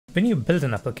When you build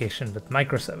an application with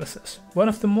microservices, one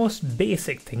of the most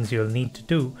basic things you'll need to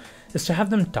do is to have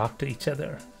them talk to each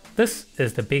other. This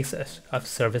is the basis of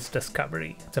service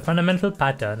discovery. It's a fundamental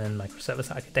pattern in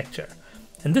microservice architecture.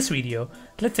 In this video,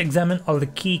 let's examine all the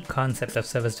key concepts of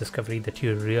service discovery that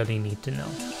you really need to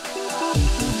know.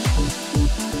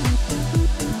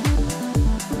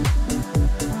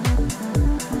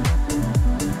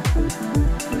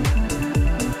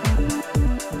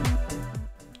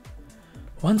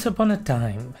 Once upon a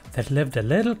time, there lived a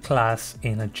little class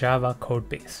in a Java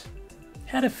codebase. It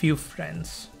had a few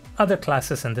friends, other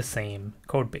classes in the same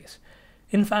codebase.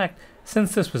 In fact,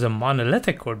 since this was a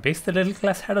monolithic codebase, the little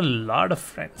class had a lot of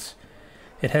friends.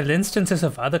 It held instances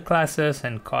of other classes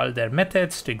and called their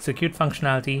methods to execute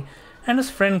functionality, and its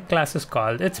friend classes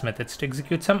called its methods to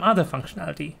execute some other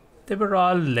functionality. They were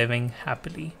all living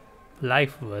happily.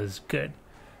 Life was good.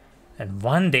 And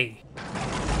one day,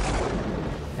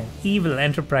 an evil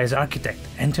enterprise architect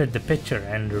entered the picture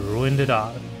and ruined it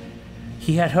all.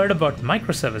 He had heard about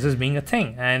microservices being a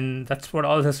thing, and that's what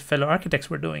all his fellow architects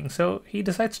were doing, so he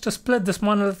decides to split this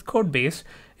monolith code base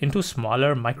into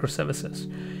smaller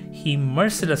microservices. He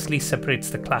mercilessly separates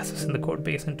the classes in the code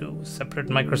base into separate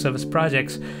microservice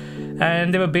projects,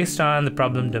 and they were based on the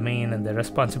problem domain and their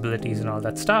responsibilities and all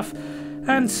that stuff,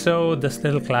 and so this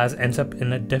little class ends up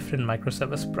in a different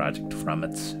microservice project from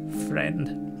its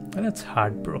friend, and it's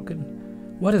heartbroken.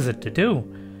 What is it to do?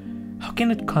 How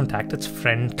can it contact its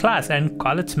friend class and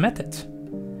call its methods?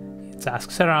 It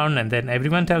asks around and then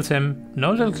everyone tells him,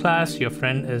 no little class, your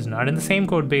friend is not in the same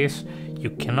code base.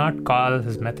 You cannot call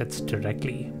his methods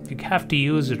directly. You have to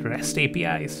use REST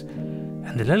APIs.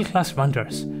 And the little class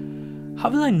wonders, how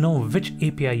will I know which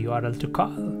API URL to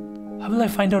call? How will I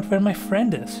find out where my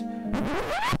friend is?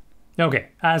 Okay,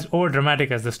 as overdramatic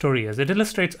as the story is, it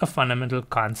illustrates a fundamental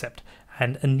concept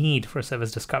and a need for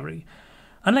service discovery.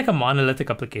 Unlike a monolithic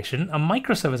application, a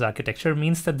microservice architecture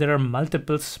means that there are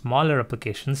multiple smaller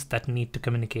applications that need to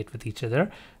communicate with each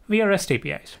other via REST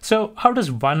APIs. So how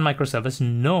does one microservice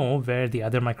know where the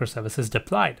other microservice is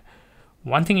deployed?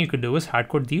 One thing you could do is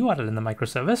hardcode the URL in the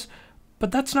microservice,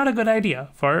 but that's not a good idea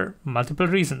for multiple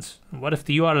reasons. What if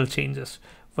the URL changes?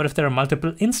 What if there are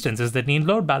multiple instances that need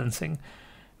load balancing?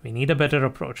 We need a better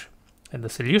approach. And the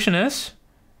solution is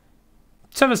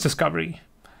service discovery.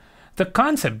 The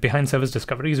concept behind service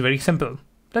discovery is very simple.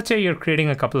 Let's say you're creating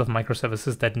a couple of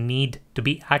microservices that need to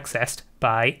be accessed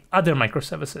by other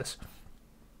microservices.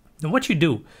 Now what you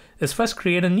do is first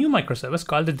create a new microservice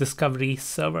called a discovery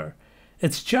server.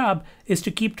 Its job is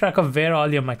to keep track of where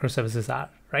all your microservices are,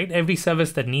 right? Every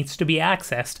service that needs to be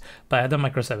accessed by other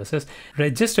microservices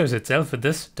registers itself with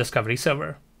this discovery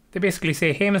server. They basically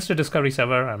say, hey, Mr. Discovery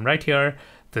Server, I'm right here.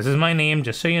 This is my name,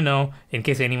 just so you know, in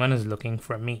case anyone is looking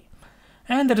for me.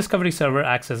 And the discovery server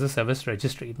acts as a service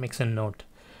registry. It makes a note.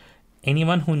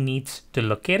 Anyone who needs to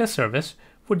locate a service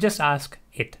would just ask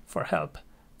it for help.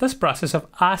 This process of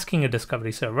asking a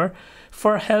discovery server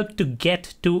for help to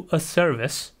get to a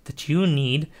service that you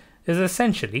need is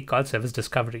essentially called service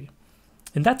discovery.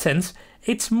 In that sense,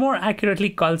 it's more accurately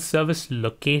called service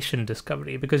location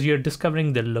discovery because you're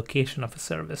discovering the location of a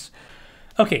service.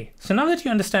 Okay, so now that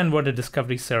you understand what a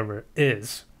discovery server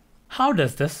is, how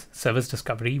does this service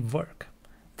discovery work?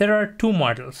 There are two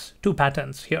models, two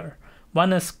patterns here.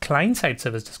 One is client-side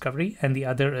service discovery and the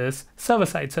other is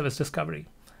server-side service discovery.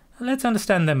 Let's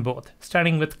understand them both,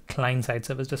 starting with client-side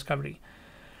service discovery.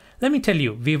 Let me tell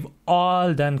you, we've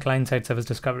all done client-side service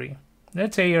discovery.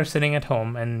 Let's say you're sitting at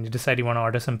home and you decide you want to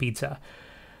order some pizza.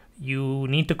 You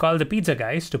need to call the pizza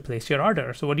guys to place your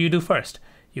order. So what do you do first?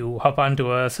 You hop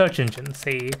onto a search engine,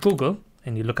 say Google,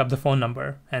 and you look up the phone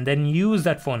number and then use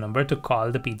that phone number to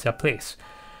call the pizza place.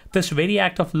 This very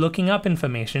act of looking up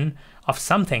information of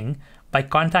something by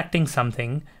contacting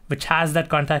something which has that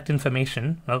contact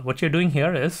information, well, what you're doing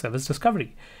here is service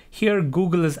discovery. Here,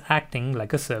 Google is acting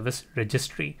like a service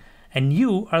registry, and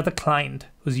you are the client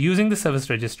who's using the service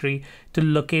registry to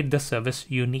locate the service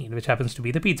you need, which happens to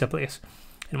be the pizza place.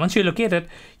 And once you locate it,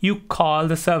 you call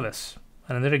the service.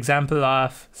 Another example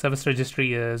of service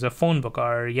registry is a phone book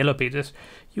or Yellow Pages.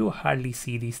 You hardly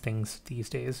see these things these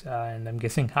days, and I'm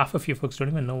guessing half of you folks don't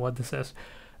even know what this is.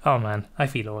 Oh man, I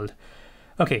feel old.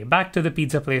 Okay, back to the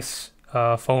pizza place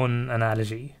phone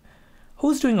analogy.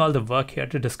 Who's doing all the work here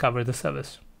to discover the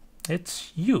service?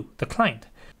 It's you, the client.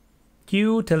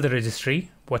 You tell the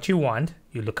registry what you want,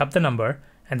 you look up the number,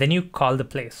 and then you call the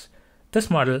place. This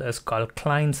model is called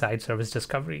client-side service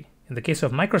discovery. In the case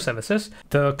of microservices,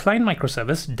 the client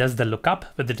microservice does the lookup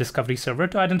with the discovery server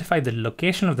to identify the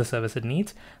location of the service it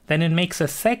needs. Then it makes a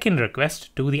second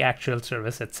request to the actual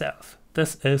service itself.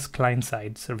 This is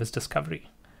client-side service discovery.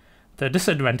 The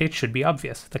disadvantage should be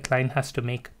obvious. The client has to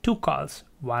make 2 calls,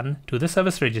 one to the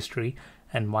service registry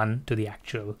and one to the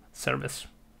actual service.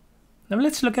 Now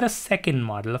let's look at a second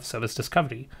model of service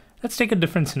discovery. Let's take a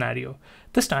different scenario.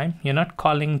 This time, you're not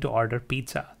calling to order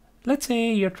pizza. Let's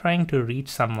say you're trying to reach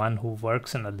someone who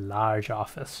works in a large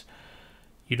office.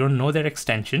 You don't know their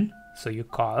extension, so you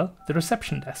call the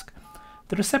reception desk.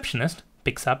 The receptionist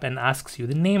picks up and asks you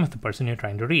the name of the person you're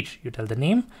trying to reach. You tell the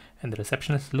name, and the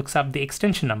receptionist looks up the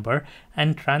extension number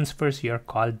and transfers your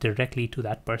call directly to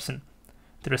that person.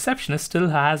 The receptionist still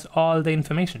has all the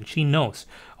information. She knows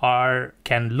or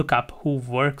can look up who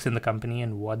works in the company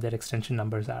and what their extension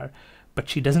numbers are, but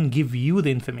she doesn't give you the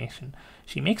information.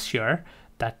 She makes sure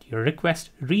that your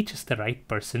request reaches the right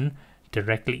person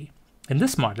directly. In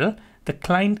this model, the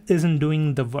client isn't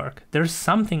doing the work. There's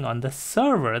something on the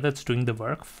server that's doing the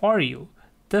work for you.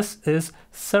 This is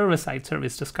server-side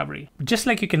service discovery. Just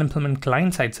like you can implement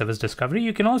client-side service discovery,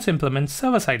 you can also implement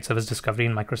server-side service discovery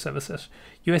in microservices.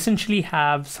 You essentially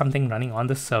have something running on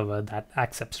the server that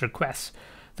accepts requests.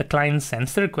 The client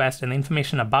sends the request and the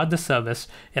information about the service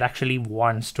it actually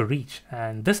wants to reach.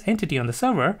 And this entity on the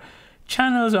server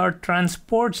channels or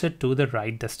transports it to the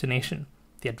right destination.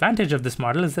 The advantage of this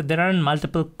model is that there aren't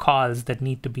multiple calls that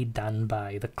need to be done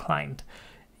by the client.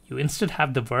 You instead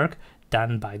have the work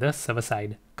done by the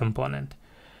server-side component.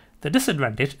 The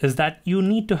disadvantage is that you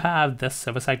need to have this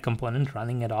server-side component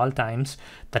running at all times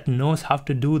that knows how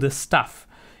to do this stuff.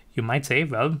 You might say,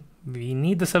 well, we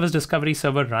need the service discovery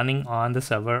server running on the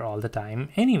server all the time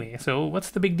anyway, so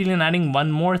what's the big deal in adding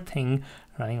one more thing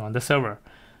running on the server?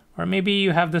 Or maybe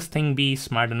you have this thing be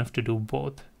smart enough to do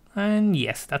both. And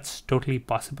yes, that's totally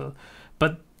possible,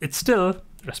 but it's still a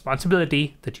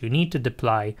responsibility that you need to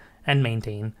deploy and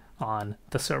maintain on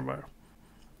the server.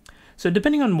 So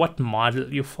depending on what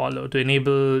model you follow to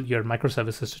enable your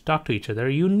microservices to talk to each other,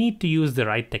 you need to use the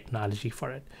right technology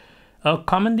for it. A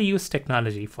commonly used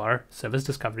technology for service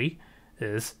discovery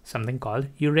is something called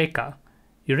Eureka.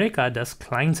 Eureka does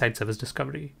client-side service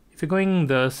discovery. If you're going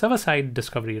the server-side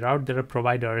discovery route, there are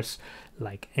providers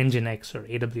like Nginx or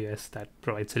AWS that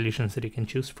provide solutions that you can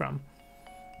choose from.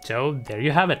 So there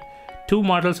you have it. 2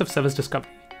 models of service discovery,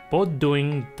 both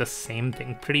doing the same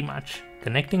thing pretty much,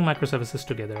 connecting microservices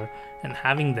together and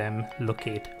having them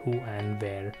locate who and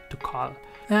where to call.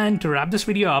 And to wrap this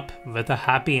video up with a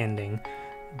happy ending,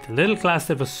 the little class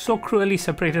that was so cruelly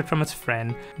separated from its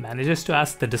friend manages to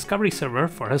ask the discovery server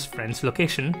for his friend's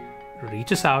location,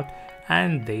 reaches out,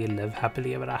 and they live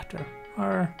happily ever after,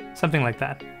 or something like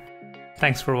that.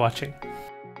 Thanks for watching.